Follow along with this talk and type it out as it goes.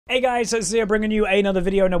Hey guys, so it's here bringing you another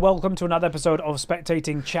video and welcome to another episode of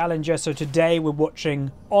Spectating Challenger. So today we're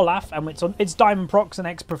watching Olaf and it's Diamond Prox, an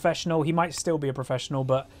ex-professional. He might still be a professional,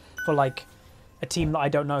 but for like a team that I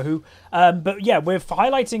don't know who. But yeah, we're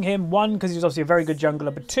highlighting him, one, because he's obviously a very good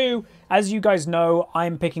jungler, but two, as you guys know,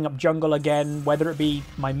 I'm picking up jungle again, whether it be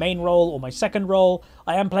my main role or my second role.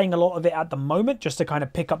 I am playing a lot of it at the moment just to kind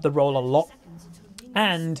of pick up the role a lot.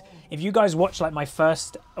 And if you guys watch like my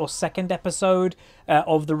first or second episode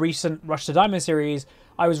of the recent Rush to Diamond series,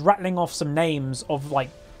 I was rattling off some names of like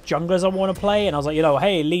junglers I want to play, and I was like, you know,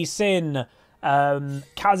 hey, Lee Sin,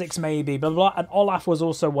 Kha'Zix maybe, blah, blah, blah, and Olaf was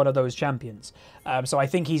also one of those champions. So I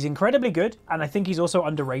think he's incredibly good, and I think he's also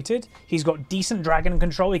underrated. He's got decent dragon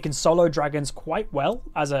control. He can solo dragons quite well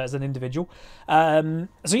as an individual. So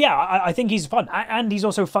yeah, I think he's fun, and he's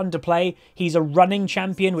also fun to play. He's a running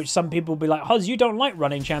champion, which some people will be like, Huz, you don't like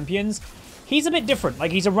running champions. He's a bit different.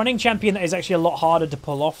 Like, he's a running champion that is actually a lot harder to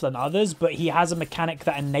pull off than others, but he has a mechanic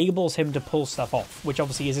that enables him to pull stuff off, which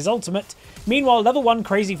obviously is his ultimate. Meanwhile, level 1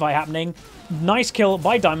 crazy fight happening. Nice kill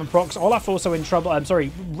by Diamond Prox. Olaf also in trouble. I'm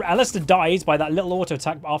sorry, Alistair dies by that little auto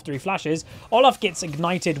attack after he flashes. Olaf gets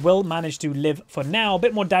ignited, will manage to live for now. A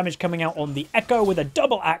bit more damage coming out on the Echo with a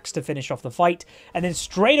double axe to finish off the fight. And then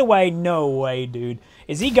straight away, no way, dude.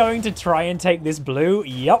 Is he going to try and take this blue?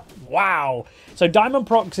 Yup. Wow. So Diamond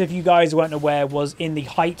Prox, if you guys weren't aware, was in the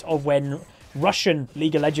height of when Russian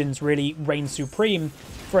League of Legends really reigned supreme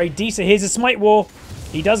for a decent... Here's a Smite War.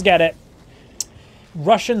 He does get it.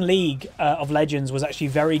 Russian League of Legends was actually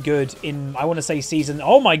very good in, I want to say, season...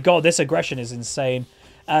 Oh my god, this aggression is insane.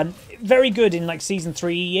 Very good in like season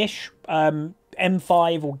 3-ish.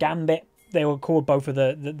 M5 or Gambit. They were called both of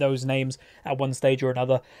those names at one stage or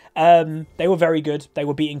another. They were very good. They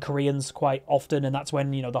were beating Koreans quite often, and that's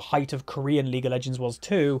when, you know, the height of Korean League of Legends was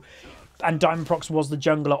too. And Diamond Prox was the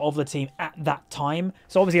jungler of the team at that time.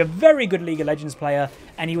 So obviously a very good League of Legends player,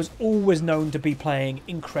 and he was always known to be playing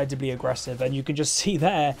incredibly aggressive. And you can just see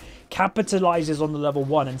there, capitalizes on the level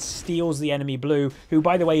 1 and steals the enemy blue, who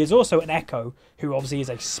by the way is also an Echo, who obviously is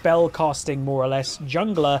a spell casting more or less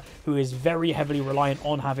jungler, who is very heavily reliant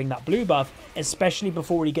on having that blue buff, especially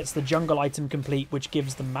before he gets the jungle item complete, which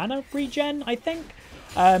gives the mana regen, I think.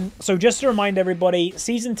 So just to remind everybody,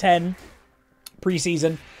 Season 10,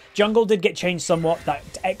 pre-season, jungle did get changed somewhat. That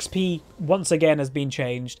XP once again has been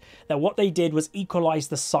changed. That what they did was equalize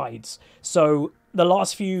the sides. So the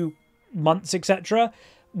last few months, etc.,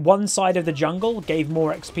 one side of the jungle gave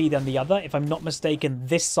more XP than the other. If I'm not mistaken,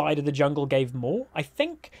 this side of the jungle gave more, I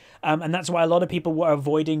think. And that's why a lot of people were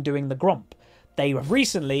avoiding doing the Gromp. They have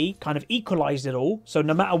recently kind of equalized it all, so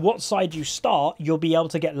no matter what side you start, you'll be able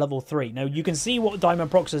to get level 3. Now, you can see what Diamond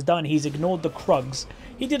Prox has done. He's ignored the Krugs.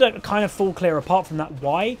 He did a kind of full clear apart from that.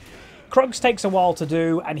 Why? Krugs takes a while to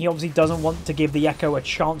do, and he obviously doesn't want to give the Echo a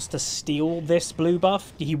chance to steal this blue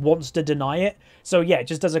buff. He wants to deny it. So yeah,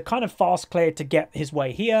 just does a kind of fast clear to get his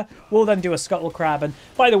way here. We'll then do a Scuttle Crab, and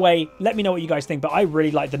by the way, let me know what you guys think, but I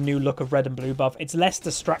really like the new look of red and blue buff. It's less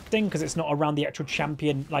distracting because it's not around the actual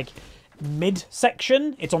champion, like,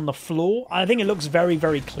 mid-section. It's on the floor. I think it looks very,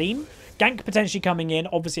 very clean. Gank potentially coming in.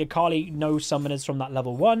 Obviously, Akali, no summoners from that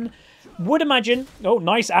level 1. Would imagine... Oh,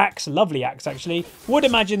 nice axe. Lovely axe, actually. Would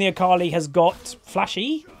imagine the Akali has got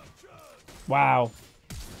Flashy. Wow.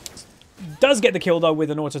 Does get the kill, though,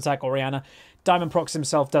 with an auto attack, Orianna. Diamond Prox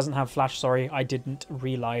himself doesn't have Flash, sorry. I didn't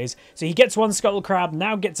realise. So he gets one Scuttle Crab,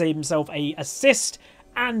 now gets himself a assist,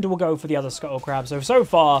 and will go for the other Scuttle Crab. So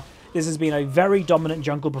far, this has been a very dominant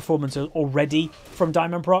jungle performance already from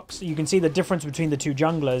Diamond Prox. You can see the difference between the two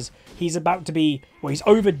junglers. He's about to be... Well, he's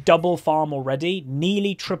over double farm already.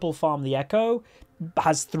 Nearly triple farm the Echo.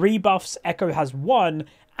 Has 3 buffs. Echo has 1.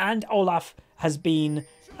 And Olaf has been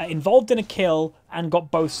involved in a kill and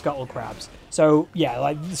got both Scuttle Crabs. So, yeah,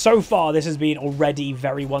 like so far, this has been already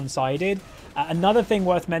very one-sided. Another thing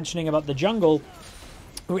worth mentioning about the jungle...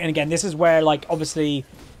 And again, this is where, like, obviously,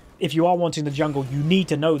 if you are wanting the jungle, you need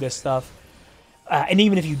to know this stuff. And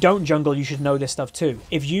even if you don't jungle, you should know this stuff too.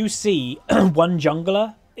 If you see one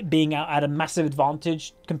jungler being at a massive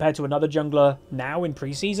advantage compared to another jungler now in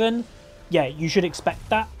preseason, yeah, you should expect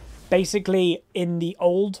that. Basically, in the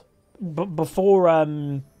old, before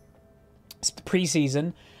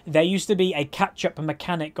preseason, there used to be a catch-up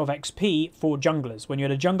mechanic of XP for junglers. When you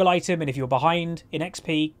had a jungle item and if you were behind in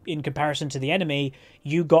XP in comparison to the enemy,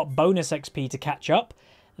 you got bonus XP to catch up.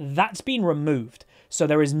 That's been removed. So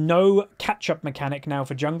there is no catch-up mechanic now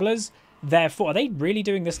for junglers. Therefore, are they really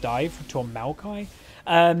doing this dive to a Maokai?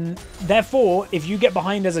 Therefore, if you get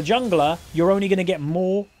behind as a jungler, you're only going to get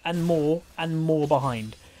more and more and more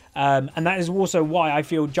behind. And that is also why I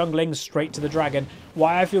feel jungling straight to the dragon,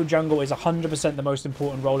 why I feel jungle is 100% the most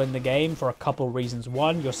important role in the game for a couple reasons.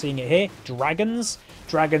 One, you're seeing it here, dragons.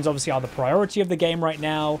 Dragons obviously are the priority of the game right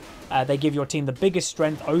now. They give your team the biggest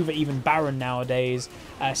strength over even Baron nowadays.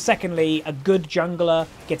 Secondly, a good jungler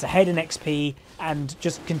gets ahead in XP and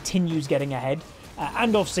just continues getting ahead.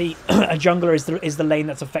 And obviously, a jungler is the lane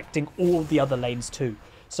that's affecting all the other lanes too.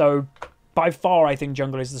 So by far, I think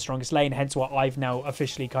jungle is the strongest lane, hence why I've now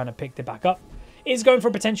officially kind of picked it back up. Is going for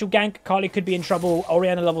a potential gank. Kali could be in trouble.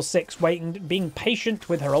 Orianna level 6, waiting, being patient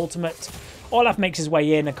with her ultimate. Olaf makes his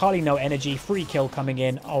way in. Akali no energy. Free kill coming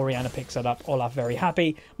in. Orianna picks it up. Olaf very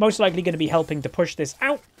happy. Most likely going to be helping to push this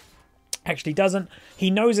out. Actually doesn't. He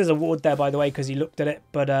knows there's a ward there, by the way, because he looked at it.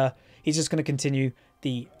 But he's just going to continue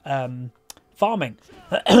the farming.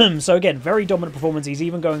 So again, very dominant performance. He's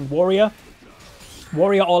even going warrior.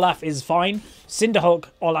 Warrior Olaf is fine. Cinderhulk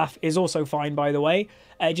Olaf is also fine, by the way.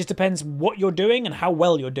 It just depends what you're doing and how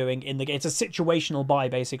well you're doing in the game. It's a situational buy,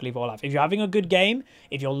 basically, for Olaf. If you're having a good game,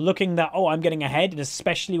 if you're looking that, oh, I'm getting ahead, and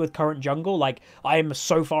especially with current jungle, like, I am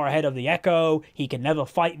so far ahead of the Echo, he can never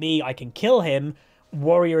fight me, I can kill him,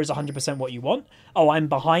 Warrior is 100% what you want. Oh, I'm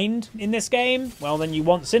behind in this game? Well, then you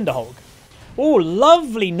want Cinderhulk. Oh,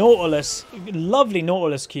 lovely Nautilus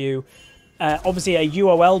Q. Obviously a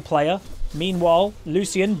UOL player. Meanwhile,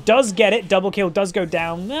 Lucian does get it. Double kill does go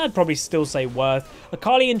down. I'd probably still say worth.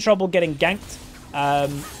 Akali in trouble getting ganked.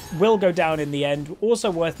 Will go down in the end. Also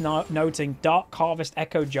worth noting, Dark Harvest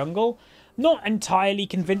Echo jungle. Not entirely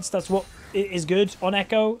convinced that's what is good on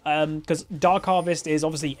Echo. Because Dark Harvest is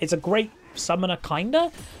obviously, it's a great summoner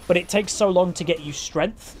kinda. But it takes so long to get you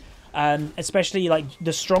strength. Especially like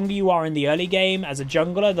the stronger you are in the early game as a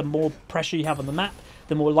jungler, the more pressure you have on the map,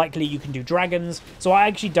 the more likely you can do dragons. So I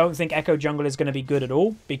actually don't think Echo jungle is going to be good at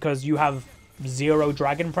all because you have 0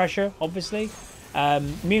 dragon pressure, obviously.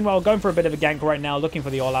 Meanwhile, going for a bit of a gank right now, looking for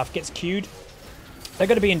the Olaf, gets queued. They're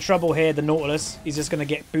going to be in trouble here. The Nautilus is just going to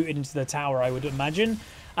get booted into the tower, I would imagine.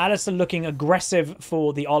 Alistair looking aggressive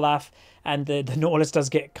for the Olaf, and the Nautilus does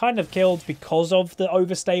get kind of killed because of the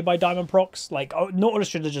overstay by Diamond Procs. Like, Nautilus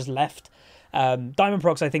should have just left. Diamond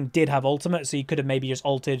Procs, I think, did have ultimate, so you could have maybe just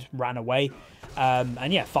ulted, ran away.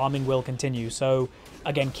 And yeah, farming will continue. So,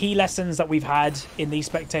 again, key lessons that we've had in these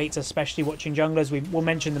spectates, especially watching junglers, we'll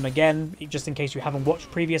mention them again, just in case you haven't watched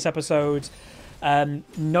previous episodes.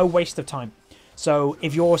 No waste of time. So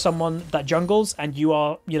if you're someone that jungles and you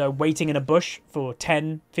are, you know, waiting in a bush for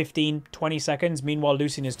 10, 15, 20 seconds, meanwhile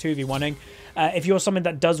Lucian is 2v1ing, if you're someone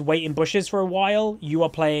that does wait in bushes for a while, you are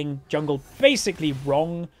playing jungle basically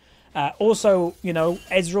wrong. Also, you know,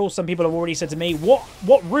 Ezreal, some people have already said to me,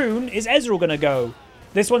 what rune is Ezreal going to go?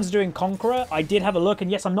 This one's doing Conqueror. I did have a look, and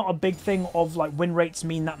yes, I'm not a big thing of, like, win rates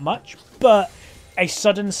mean that much, but a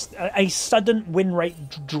sudden win rate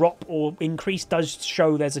drop or increase does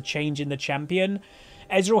show there's a change in the champion.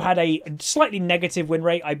 Ezreal had a slightly negative win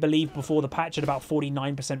rate, I believe, before the patch at about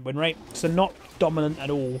 49% win rate, so not dominant at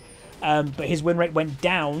all. But his win rate went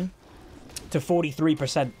down to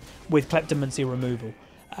 43% with Kleptomancy removal.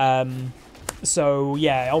 So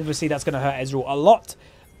yeah, obviously that's going to hurt Ezreal a lot.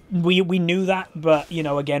 We knew that, but, you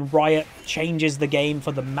know, again, Riot changes the game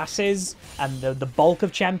for the masses and the bulk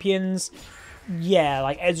of champions. Yeah,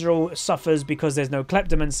 like, Ezreal suffers because there's no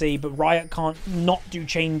Kleptomancy, but Riot can't not do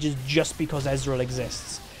changes just because Ezreal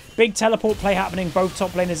exists. Big teleport play happening, both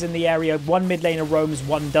top laners in the area, one mid laner roams,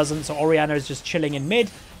 one doesn't, so Orianna is just chilling in mid,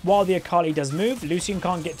 while the Akali does move. Lucian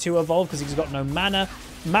can't get too evolved because he's got no mana.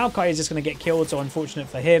 Maokai is just going to get killed, so unfortunate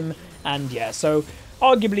for him, and yeah, so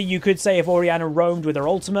arguably you could say if Orianna roamed with her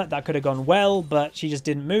ultimate, that could have gone well, but she just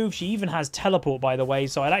didn't move. She even has teleport, by the way,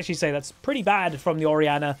 so I'd actually say that's pretty bad from the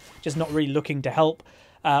Orianna, just not really looking to help.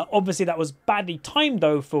 Obviously that was badly timed,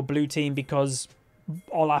 though, for blue team because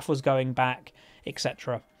Olaf was going back,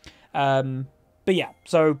 etc. But yeah,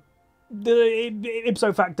 so the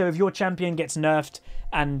ipso facto, if your champion gets nerfed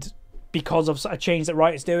and because of a change that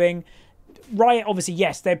Riot's doing, Riot, obviously,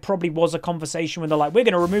 yes, there probably was a conversation when they're like, we're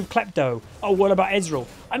going to remove Klepto. Oh, what about Ezreal?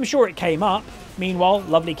 I'm sure it came up. Meanwhile,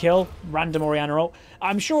 lovely kill, random Orianna ult.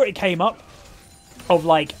 I'm sure it came up of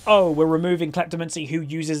like, oh, we're removing Kleptomancy. Who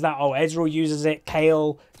uses that? Oh, Ezreal uses it.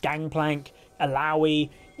 Kayle, Gangplank, Alawi.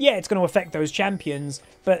 Yeah, it's going to affect those champions,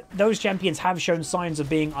 but those champions have shown signs of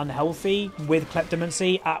being unhealthy with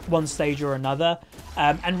Kleptomancy at one stage or another.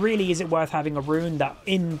 And really, is it worth having a rune that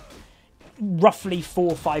in roughly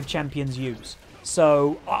 4 or 5 champions use?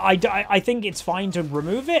 So I think it's fine to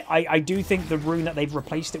remove it. I do think the rune that they've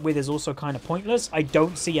replaced it with is also kind of pointless. I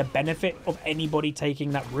don't see a benefit of anybody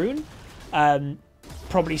taking that rune.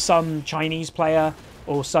 Probably some Chinese player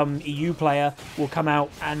or some EU player will come out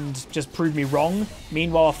and just prove me wrong.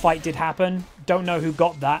 Meanwhile, a fight did happen. Don't know who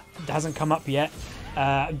got that. It hasn't come up yet.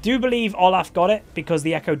 Do believe Olaf got it because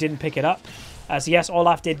the Echo didn't pick it up. So yes,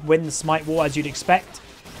 Olaf did win the Smite War as you'd expect.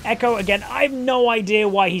 Echo, again, I have no idea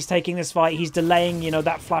why he's taking this fight. He's delaying, you know,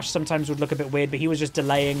 that flash sometimes would look a bit weird, but he was just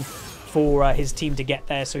delaying for his team to get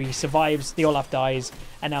there. So he survives, the Olaf dies,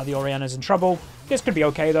 and now the Orianna's in trouble. This could be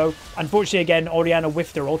okay, though. Unfortunately, again, Orianna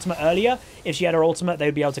whiffed her ultimate earlier. If she had her ultimate,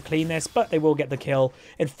 they'd be able to clean this, but they will get the kill.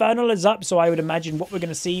 Infernal is up, so I would imagine what we're going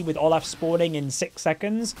to see with Olaf spawning in 6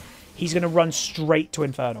 seconds, he's going to run straight to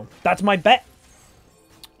Infernal. That's my bet.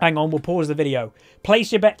 Hang on, we'll pause the video.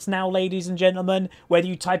 Place your bets now, ladies and gentlemen. Whether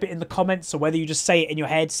you type it in the comments or whether you just say it in your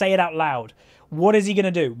head, say it out loud. What is he going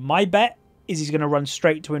to do? My bet is he's going to run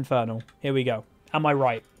straight to Infernal. Here we go. Am I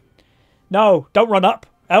right? No, don't run up.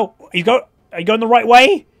 Oh, are you going the right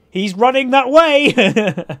way? He's running that way.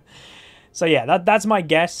 So yeah, that's my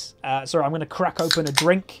guess. Sorry, I'm going to crack open a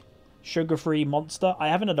drink. Sugar-free Monster. I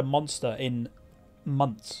haven't had a Monster in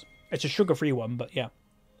months. It's a sugar-free one, but yeah.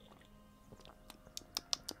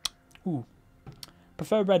 Ooh.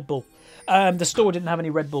 Prefer Red Bull. The store didn't have any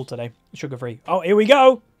Red Bull today. Sugar-free. Oh, here we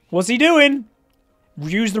go. What's he doing?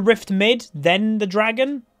 Use the Rift mid, then the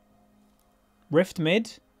Dragon. Rift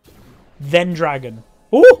mid, then Dragon.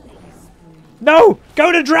 Ooh! No!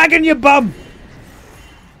 Go to Dragon, you bum!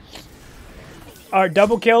 Alright,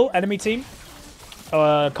 double kill, enemy team.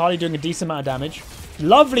 Akali doing a decent amount of damage.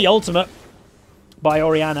 Lovely ultimate by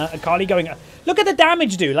Orianna. Akali going... Look at the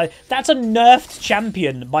damage, dude. Like, that's a nerfed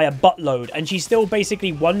champion by a buttload, and she's still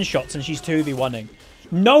basically one-shots and she's 2v1ing.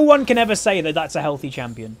 No one can ever say that that's a healthy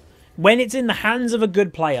champion. When it's in the hands of a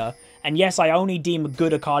good player, and yes, I only deem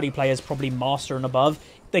good Akali players probably Master and above,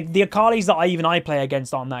 the Akalis that I play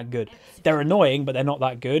against aren't that good. They're annoying, but they're not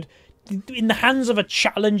that good. In the hands of a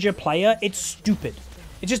challenger player, it's stupid.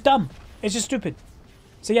 It's just dumb. It's just stupid.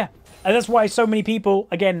 So yeah. And that's why so many people,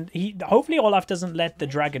 again, hopefully Olaf doesn't let the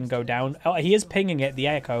Dragon go down. He is pinging it, the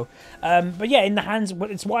Echo. But yeah, in the hands,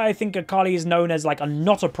 it's why I think Akali is known as like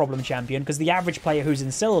not a problem champion, because the average player who's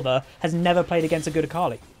in silver has never played against a good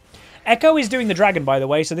Akali. Echo is doing the Dragon, by the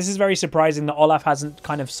way, so this is very surprising that Olaf hasn't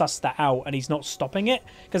kind of sussed that out and he's not stopping it.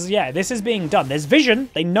 Because yeah, this is being done. There's vision.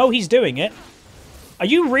 They know he's doing it. Are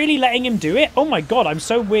you really letting him do it? Oh my god, I'm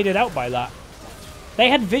so weirded out by that. They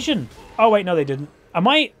had vision. Oh wait, no they didn't.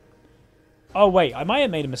 Oh, wait, I might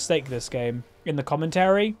have made a mistake this game in the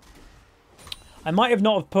commentary. I might have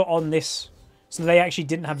not have put on this so they actually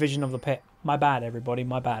didn't have vision of the pit. My bad, everybody,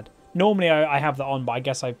 my bad. Normally I have that on, but I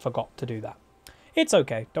guess I forgot to do that. It's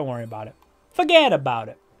okay, don't worry about it. Forget about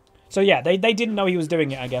it. So yeah, they didn't know he was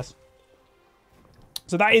doing it, I guess.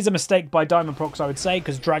 So that is a mistake by Diamond Prox, I would say,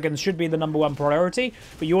 because dragons should be the #1 priority.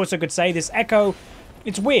 But you also could say this Echo,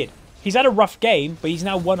 it's weird. He's had a rough game, but he's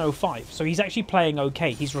now 105. So he's actually playing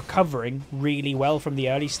okay. He's recovering really well from the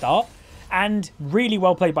early start. And really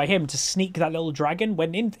well played by him to sneak that little dragon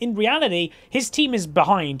when in reality, his team is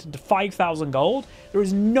behind 5,000 gold. There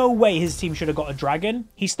is no way his team should have got a dragon.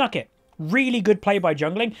 He snuck it. Really good play by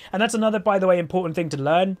jungling. And that's another, by the way, important thing to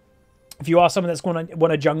learn. If you are someone that's going to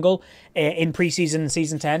want to jungle in preseason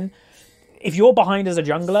Season 10, if you're behind as a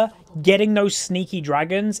jungler, getting those sneaky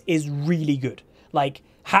dragons is really good. Like,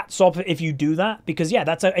 hats off if you do that, because yeah,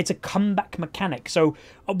 it's a comeback mechanic. So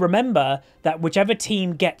remember that whichever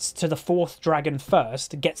team gets to the 4th dragon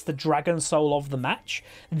first gets the dragon soul of the match.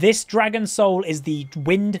 This dragon soul is the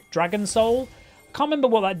wind dragon soul. Can't remember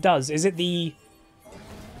what that does. Is it the...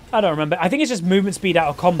 I don't remember. I think it's just movement speed out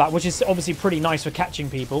of combat, which is obviously pretty nice for catching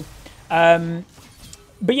people.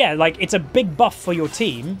 But yeah, like, it's a big buff for your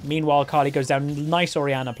team. Meanwhile, Akali goes down. Nice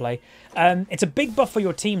Orianna play. It's a big buff for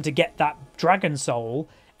your team to get that Dragon Soul.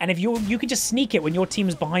 And if you can just sneak it when your team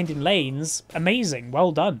is behind in lanes, amazing.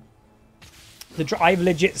 Well done. I've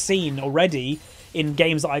legit seen already in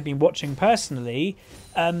games that I've been watching personally,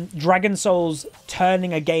 Dragon Souls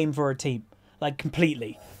turning a game for a team. Like,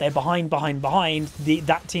 completely. They're behind.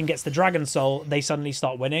 That team gets the Dragon Soul. They suddenly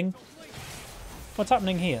start winning. What's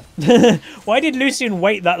happening here? Why did Lucian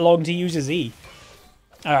wait that long to use his E?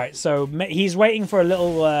 Alright, so he's waiting for a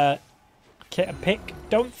little pick.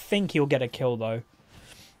 Don't think he'll get a kill, though.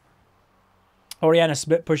 Orianna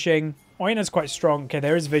split pushing. Orianna's quite strong. Okay,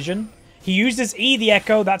 there is vision. He used his E, the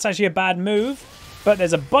Echo. That's actually a bad move. But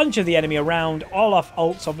there's a bunch of the enemy around. Olaf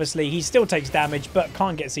ults, obviously. He still takes damage, but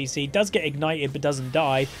can't get CC. Does get ignited, but doesn't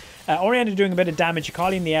die. Orianna doing a bit of damage.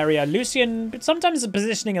 Akali in the area. Lucian, sometimes the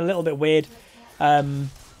positioning a little bit weird.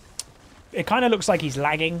 It kind of looks like he's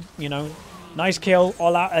lagging, you know. Nice kill.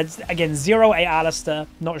 Olaf, again, 0-8 Alistair.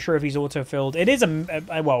 Not sure if he's auto-filled. It is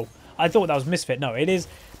well, I thought that was Misfit. No, it is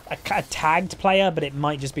a tagged player, but it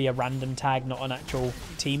might just be a random tag, not an actual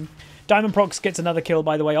team. Diamond Prox gets another kill,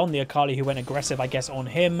 by the way, on the Akali, who went aggressive, I guess, on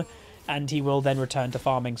him. And he will then return to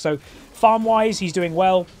farming. So, farm-wise, he's doing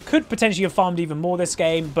well. Could potentially have farmed even more this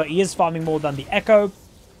game, but he is farming more than the Echo.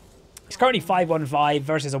 He's currently 5-1-5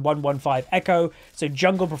 versus a 1-1-5 Echo. So,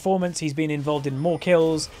 jungle performance, he's been involved in more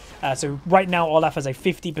kills. So, right now, Olaf has a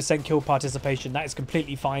 50% kill participation. That is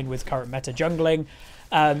completely fine with current meta jungling.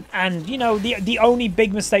 And, you know, the only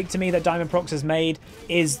big mistake to me that Diamond Prox has made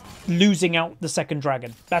is losing out the second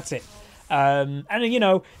dragon. That's it. And, you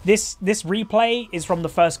know, this replay is from the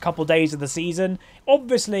first couple days of the season.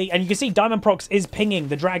 Obviously, and you can see Diamond Prox is pinging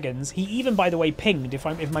the dragons. He even, by the way, pinged,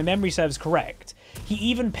 if my memory serves correct, he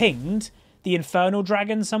even pinged the Infernal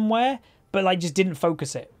Dragon somewhere, but, like, just didn't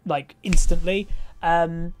focus it, like, instantly.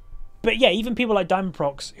 But, yeah, even people like Diamond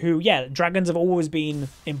Prox, who, yeah, dragons have always been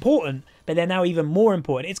important, but they're now even more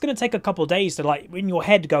important. It's going to take a couple days to, like, in your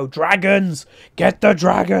head go, dragons! Get the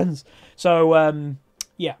dragons! So,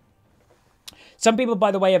 yeah. Some people, by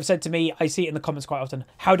the way, have said to me, I see it in the comments quite often,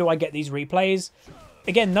 how do I get these replays?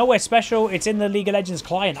 Again, nowhere special. It's in the League of Legends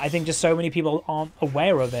client. I think just so many people aren't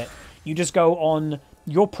aware of it. You just go on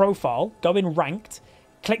your profile, go in ranked,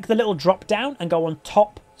 click the little drop down and go on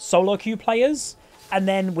top solo queue players. And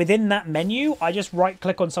then within that menu, I just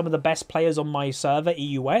right-click on some of the best players on my server,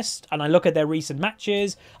 EU West, and I look at their recent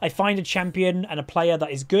matches. I find a champion and a player that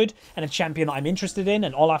is good and a champion that I'm interested in,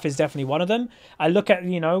 and Olaf is definitely one of them. I look at,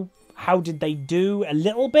 you know, how did they do a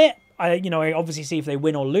little bit. I obviously see if they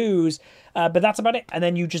win or lose, but that's about it. And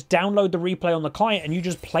then you just download the replay on the client and you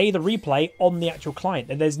just play the replay on the actual client.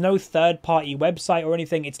 And there's no third-party website or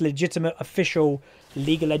anything. It's legitimate, official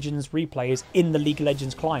League of Legends replays in the League of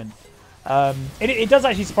Legends client. It does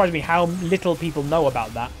actually surprise me how little people know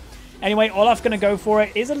about that. Anyway, Olaf going to go for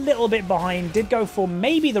it. Is a little bit behind. Did go for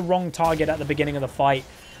maybe the wrong target at the beginning of the fight.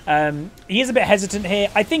 He is a bit hesitant here.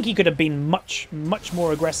 I think he could have been much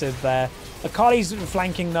more aggressive there. Akali's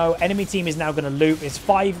flanking though. Enemy team is now going to loop. It's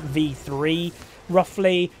 5v3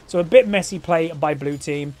 roughly. So a bit messy play by blue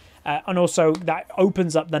team. And also that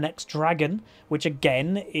opens up the next dragon, which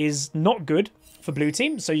again is not good for blue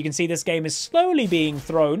team. So you can see this game is slowly being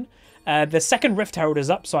thrown. The second Rift Herald is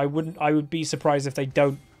up, so I would be surprised if they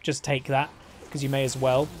don't just take that, because you may as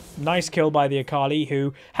well. Nice kill by the Akali,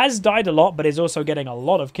 who has died a lot, but is also getting a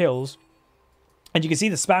lot of kills. And you can see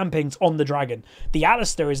the spam pings on the dragon. The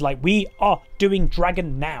Alistair is like, we are doing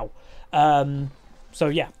dragon now. So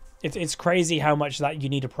yeah, it's crazy how much that you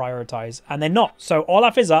need to prioritize. And they're not. So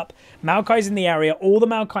Olaf is up. Maokai's in the area. All the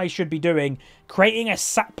Maokai should be doing, creating a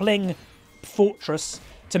sapling fortress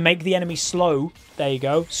to make the enemy slow. There you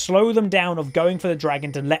go. Slow them down of going for the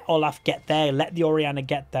dragon to let Olaf get there, let the Orianna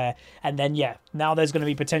get there. And then, yeah, now there's going to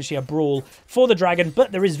be potentially a brawl for the dragon,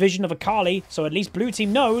 but there is vision of Akali, so at least blue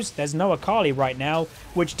team knows there's no Akali right now,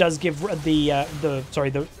 which does give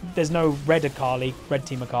there's no red Akali, red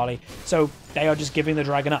team Akali. So they are just giving the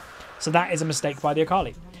dragon up. So that is a mistake by the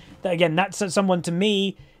Akali. Again, that's someone to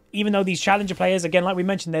me, even though these challenger players, again, like we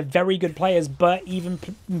mentioned, they're very good players, but even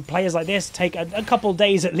players like this take a couple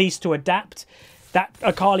days at least to adapt. That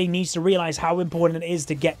Akali needs to realize how important it is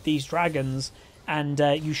to get these dragons, and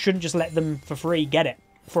you shouldn't just let them for free get it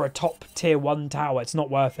for a top tier 1 tower. It's not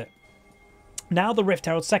worth it. Now the Rift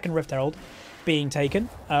Herald, second Rift Herald being taken.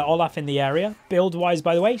 Olaf in the area. Build-wise,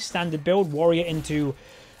 by the way, standard build, warrior into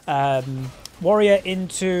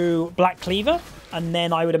Black Cleaver, and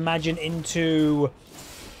then I would imagine into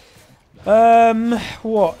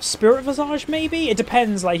what? Spirit Visage, maybe? It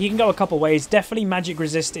depends. Like, he can go a couple ways. Definitely Magic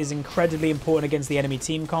Resist is incredibly important against the enemy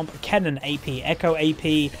team comp. Kennen AP, Echo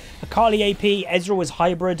AP, Akali AP, Ezreal is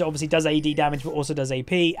hybrid, obviously does AD damage, but also does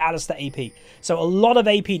AP, Alistair AP. So a lot of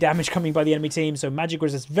AP damage coming by the enemy team, so Magic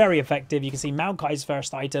Resist very effective. You can see Maokai's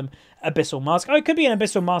first item, Abyssal Mask. Oh, it could be an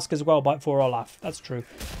Abyssal Mask as well, but for Olaf. That's true.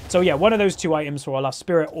 So yeah, one of those two items for Olaf,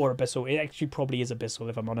 Spirit or Abyssal. It actually probably is Abyssal,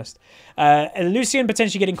 if I'm honest. Lucian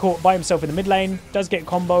potentially getting caught by himself in the mid lane, does get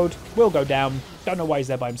comboed, will go down. Don't know why he's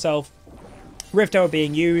there by himself. Rift Herald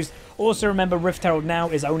being used. Also remember, Rift Herald now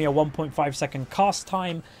is only a 1.5 second cast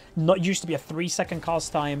time. Not used to be a 3 second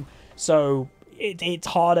cast time, so it's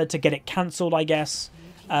harder to get it cancelled, I guess.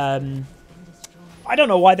 I don't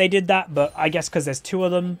know why they did that, but I guess because there's 2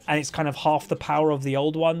 of them and it's kind of half the power of the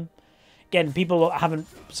old one. Again, people haven't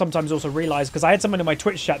sometimes also realised, because I had someone in my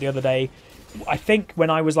Twitch chat the other day, I think when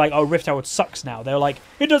I was like, oh, Rift Herald sucks now, they were like,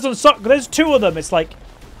 it doesn't suck, there's 2 of them. It's like,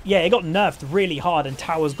 yeah, it got nerfed really hard and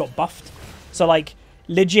towers got buffed. So like,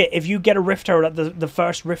 legit, if you get a Rift Herald at the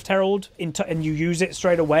first Rift Herald and you use it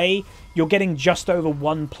straight away, you're getting just over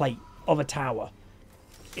 1 plate of a tower.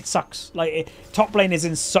 it sucks. Like, top lane is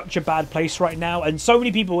in such a bad place right now, and so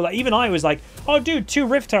many people, like even I was like, oh dude, 2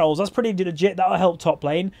 Rift Heralds, that's pretty legit, that'll help top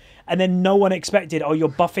lane. And then no one expected, oh, you're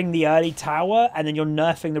buffing the early tower and then you're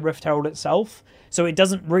nerfing the Rift Herald itself, so it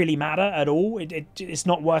doesn't really matter at all. It's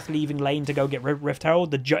not worth leaving lane to go get Rift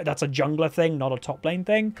Herald. That's a jungler thing, not a top lane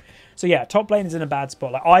thing. So yeah, top lane is in a bad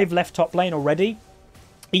spot. Like, I've left top lane already.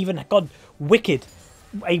 Even, God, Wicked,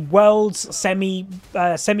 a Worlds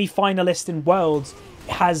semi-finalist in Worlds,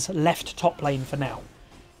 has left top lane for now.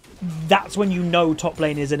 That's when you know top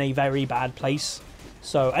lane is in a very bad place.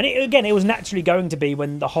 So, and again, it was naturally going to be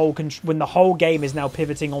when the whole game is now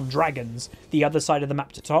pivoting on dragons, the other side of the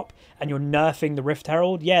map to top, and you're nerfing the Rift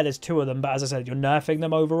Herald. Yeah, there's 2 of them, but as I said, you're nerfing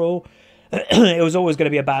them overall. It was always going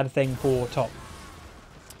to be a bad thing for top.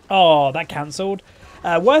 Oh, that cancelled.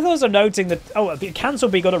 Worth also noting that, oh, it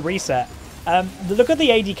cancelled, but you got a reset. Look at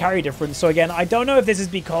the AD carry difference. So again, I don't know if this is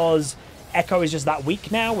because Echo is just that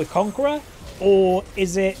weak now with Conqueror, or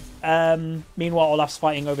is it, meanwhile Olaf's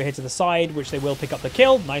fighting over here to the side, which they will pick up the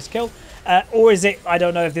kill, nice kill, or is it, I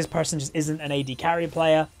don't know if this person just isn't an AD carry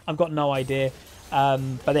player, I've got no idea,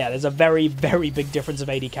 but yeah, there's a very, very big difference of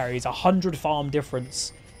AD carries, 100 farm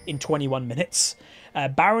difference in 21 minutes.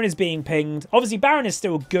 Baron is being pinged, obviously Baron is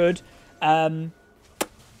still good, but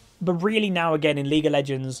really now again in League of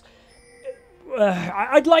Legends,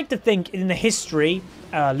 I'd like to think in the history,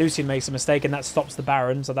 Lucian makes a mistake and that stops the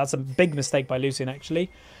Baron, so that's a big mistake by Lucian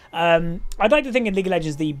actually. I'd like to think in League of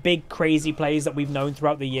Legends the big crazy plays that we've known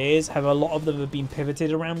throughout the years, a lot of them have been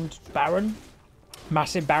pivoted around Baron.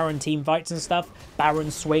 Massive Baron team fights and stuff,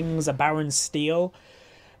 Baron swings, a Baron steal.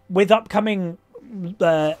 With upcoming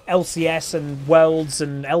LCS and Worlds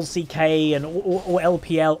and LCK and or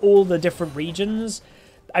LPL, all the different regions,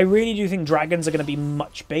 I really do think dragons are going to be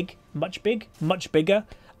much bigger,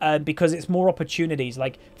 because it's more opportunities.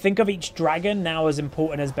 Like, think of each dragon now as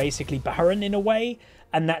important as basically Baron in a way,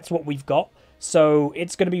 and that's what we've got. So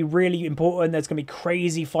it's going to be really important. There's going to be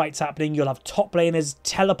crazy fights happening. You'll have top laners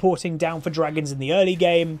teleporting down for dragons in the early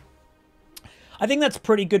game. I think that's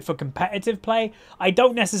pretty good for competitive play. I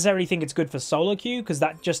don't necessarily think it's good for solo queue, because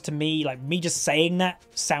that just, to me, like me just saying that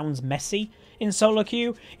sounds messy in solo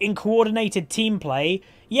queue. In coordinated team play,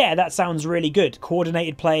 yeah, that sounds really good.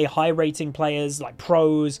 Coordinated play, high rating players like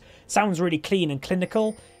pros, sounds really clean and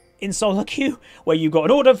clinical. In solo queue, where you've got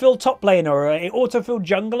an autofill top laner or an autofill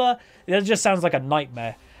jungler, it just sounds like a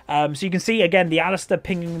nightmare. So you can see, again, the Alistair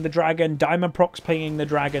pinging the dragon, Diamond Procs pinging the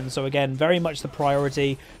dragon. So again, very much the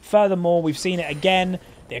priority. Furthermore, we've seen it again.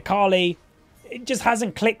 The Akali, it just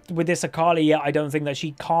hasn't clicked with this Akali yet. I don't think that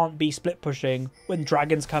she can't be split pushing when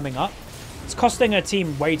dragons coming up. It's costing her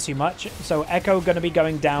team way too much. So Echo going to be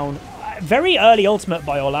going down. Very early ultimate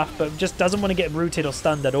by Olaf, but just doesn't want to get rooted or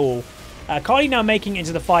stunned at all. Akali now making it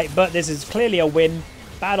into the fight, but this is clearly a win.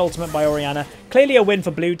 Bad ultimate by Orianna. Clearly a win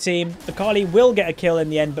for blue team. Akali will get a kill in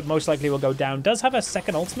the end, but most likely will go down. Does have a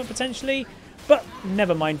second ultimate potentially, but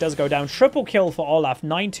never mind, does go down. Triple kill for Olaf,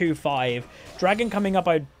 925. Dragon coming up,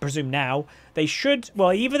 I presume now. They should,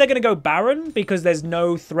 well, either they're going to go Baron, because there's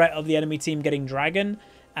no threat of the enemy team getting Dragon.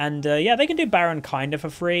 And yeah, they can do Baron kind of for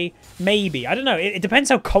free. Maybe. I don't know. It depends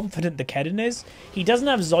how confident the Kedden is. He doesn't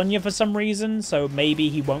have Zhonya for some reason, so maybe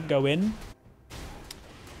he won't go in.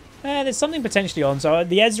 There's something potentially on. So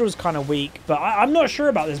the Ezreal's kind of weak, but I'm not sure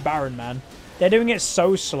about this Baron, man. They're doing it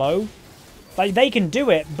so slow. Like, they can do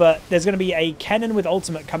it, but there's going to be a Kennen with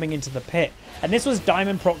ultimate coming into the pit. And this was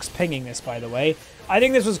Diamond Procs pinging this, by the way. I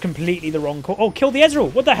think this was completely the wrong call. Oh, kill the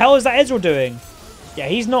Ezreal. What the hell is that Ezreal doing? Yeah,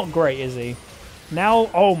 he's not great, is he? Now,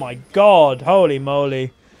 oh my god, holy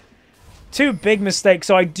moly. 2 big mistakes,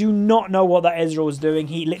 so I do not know what that Ezreal was doing.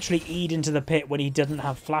 He literally E'd into the pit when he didn't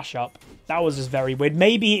have flash up. That was just very weird.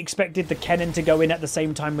 Maybe he expected the Kennen to go in at the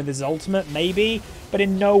same time with his ultimate, maybe. But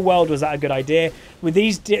in no world was that a good idea. With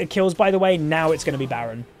these kills, by the way, now it's going to be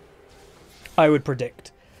Baron. I would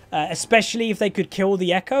predict. Especially if they could kill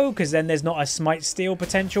the Echo, because then there's not a smite steal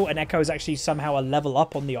potential, and Echo is actually somehow a level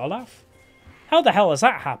up on the Olaf. How the hell has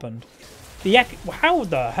that happened? The Echo, how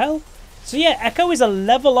the hell? So yeah, Echo is a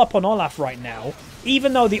level up on Olaf right now,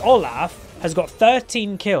 even though the Olaf has got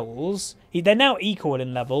 13 kills. They're now equal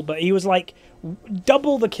in level, but he was like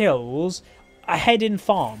double the kills ahead in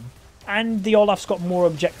farm, and the Olaf's got more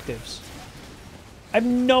objectives. I have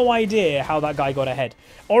no idea how that guy got ahead.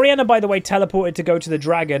 Orianna, by the way, teleported to go to the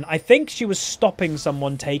dragon. I think she was stopping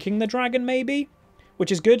someone taking the dragon, maybe,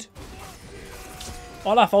 which is good.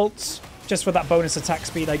 Olaf ults. Just for that bonus attack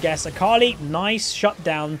speed, I guess. Akali, nice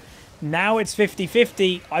shutdown. Now it's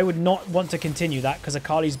 50-50. I would not want to continue that because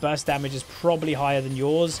Akali's burst damage is probably higher than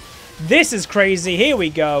yours. This is crazy. Here we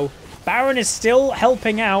go. Baron is still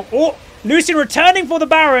helping out. Oh, Lucian returning for the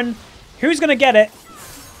Baron. Who's going to get it?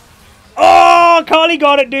 Oh, Carly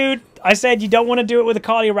got it, dude. I said you don't want to do it with a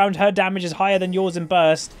Carly around. Her damage is higher than yours in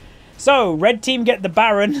burst. So, red team get the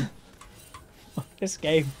Baron. This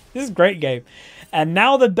game. This is a great game. And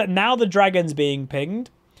now the dragon's being pinged.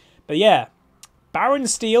 But yeah, Baron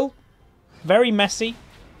steal. Very messy.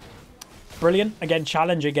 Brilliant. Again,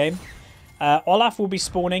 challenger game. Olaf will be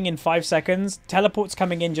spawning in 5 seconds. Teleport's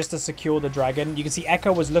coming in just to secure the dragon. You can see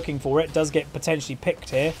Echo was looking for it. Does get potentially picked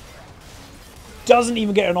here. Doesn't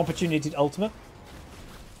even get an opportunity to ultimate.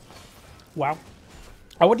 Wow.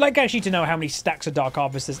 I would like actually to know how many stacks of Dark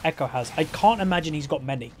Harvesters Echo has. I can't imagine he's got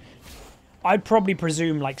many. I'd probably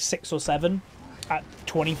presume like 6 or 7 at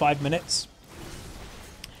 25 minutes.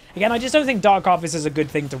 Again, I just don't think Dark Harvest is a good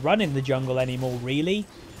thing to run in the jungle anymore, really.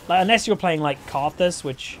 Like, unless you're playing like Karthus,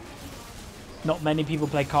 which not many people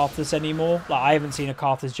play Karthus anymore. Like, I haven't seen a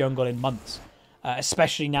Karthus jungle in months.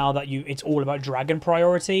 Especially now that it's all about dragon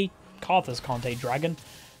priority. Karthus can't take dragon.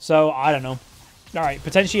 So, I don't know. Alright,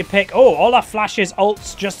 potentially a pick. Oh, Olaf flashes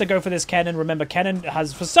ults just to go for this Kennen. Remember, Kennen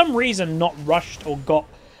has, for some reason, not rushed or got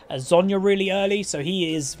Zhonya really early. So,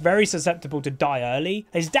 he is very susceptible to die early.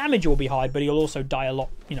 His damage will be high, but he'll also die a lot,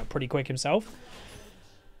 pretty quick himself.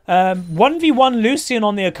 1v1 Lucian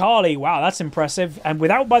on the Akali. Wow, that's impressive. And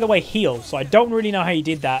without, by the way, heal. So, I don't really know how he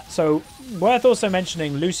did that. So, worth also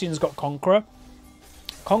mentioning, Lucian's got Conqueror.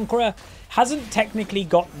 Conqueror hasn't technically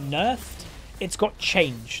got nerfed. It's got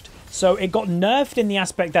changed. So it got nerfed in the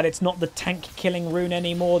aspect that it's not the tank killing rune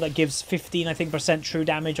anymore that gives 15, I think, % true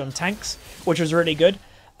damage on tanks, which was really good.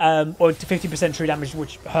 Or 50% true damage,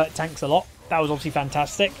 which hurt tanks a lot. That was obviously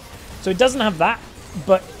fantastic. So it doesn't have that,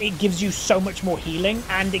 but it gives you so much more healing,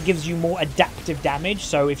 and it gives you more adaptive damage.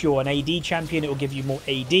 So if you're an AD champion, it will give you more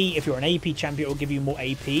AD. If you're an AP champion, it will give you more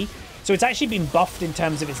AP. So it's actually been buffed in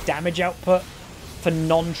terms of its damage output for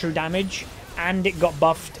non-true damage, and it got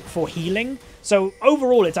buffed for healing. So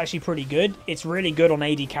overall, it's actually pretty good. It's really good on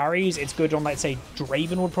AD carries. It's good on, let's say,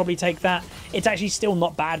 Draven would probably take that. It's actually still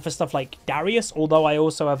not bad for stuff like Darius, although I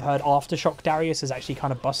also have heard Aftershock Darius is actually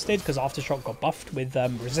kind of busted because Aftershock got buffed with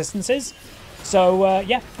resistances. So,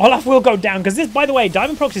 yeah, Olaf will go down because this, by the way,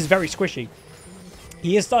 Diamond Prox is very squishy.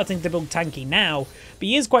 He is starting to build tanky now, but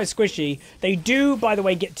he is quite squishy. They do, by the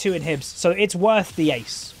way, get 2 inhibs, so it's worth the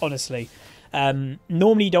ace, honestly.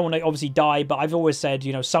 Normally you don't want to obviously die, but I've always said,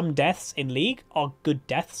 some deaths in League are good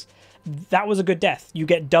deaths. That was a good death. You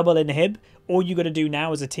get double inhib. All you got to do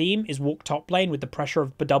now as a team is walk top lane with the pressure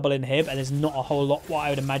of double inhib, and there's not a whole lot what I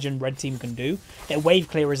would imagine red team can do. Their wave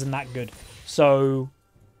clear isn't that good. So,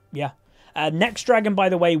 yeah. Next dragon, by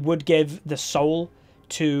the way, would give the soul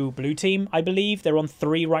to blue team, I believe. They're on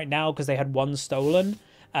 3 right now because they had 1 stolen.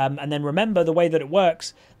 And then remember the way that it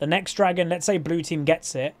works. The next dragon, let's say blue team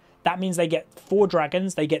gets it. That means they get 4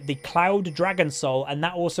 dragons. They get the Cloud Dragon Soul, and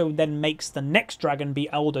that also then makes the next dragon be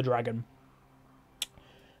Elder Dragon.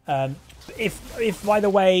 If by the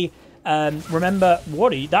way, remember,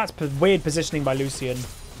 that's weird positioning by Lucian.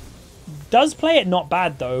 Does play it not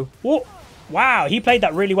bad, though. Whoa. Wow, he played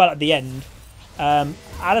that really well at the end.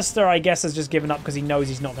 Alistair, I guess, has just given up because he knows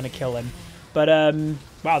he's not going to kill him. But,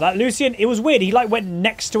 wow, that Lucian, it was weird. He, went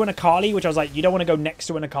next to an Akali, which I was like, you don't want to go next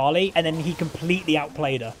to an Akali. And then he completely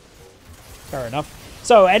outplayed her. Fair enough.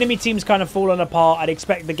 So, enemy team's kind of fallen apart. I'd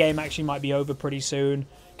expect the game actually might be over pretty soon.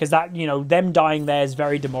 Because that, them dying there is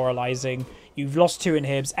very demoralizing. You've lost 2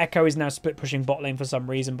 inhibs. Echo is now split pushing bot lane for some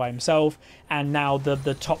reason by himself. And now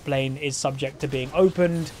the top lane is subject to being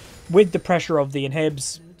opened with the pressure of the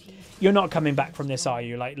inhibs. You're not coming back from this, are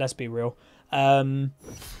you? Let's be real. So,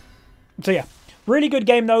 yeah. Really good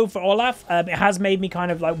game, though, for Olaf. It has made me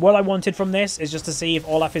kind of what I wanted from this is just to see if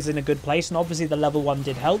Olaf is in a good place. And obviously, the level 1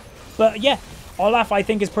 did help. But, yeah, Olaf, I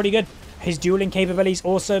think, is pretty good. His dueling capability is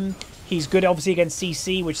awesome. He's good, obviously, against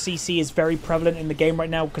CC, which CC is very prevalent in the game right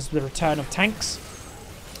now because the return of tanks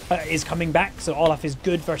is coming back. So Olaf is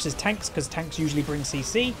good versus tanks because tanks usually bring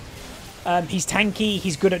CC. He's tanky,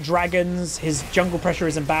 he's good at dragons, his jungle pressure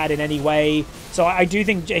isn't bad in any way. So I do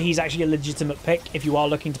think he's actually a legitimate pick. If you are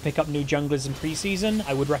looking to pick up new junglers in preseason,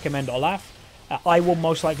 I would recommend Olaf. I will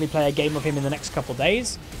most likely play a game of him in the next couple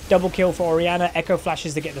days. Double kill for Orianna, Echo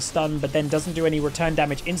flashes to get the stun, but then doesn't do any return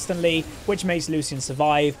damage instantly, which makes Lucian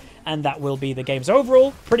survive, and that will be the game. So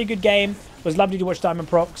overall, pretty good game. It was lovely to watch Diamond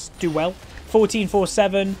Prox do well.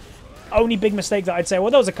 14-4-7. Only big mistake that I'd say,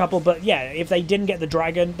 well, there was a couple, but yeah, if they didn't get the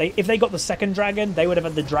dragon, if they got the second dragon, they would have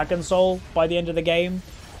had the Dragon Soul by the end of the game,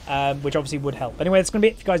 which obviously would help. Anyway, that's going to be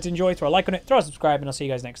it. If you guys did enjoy, throw a like on it, throw a subscribe, and I'll see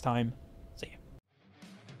you guys next time.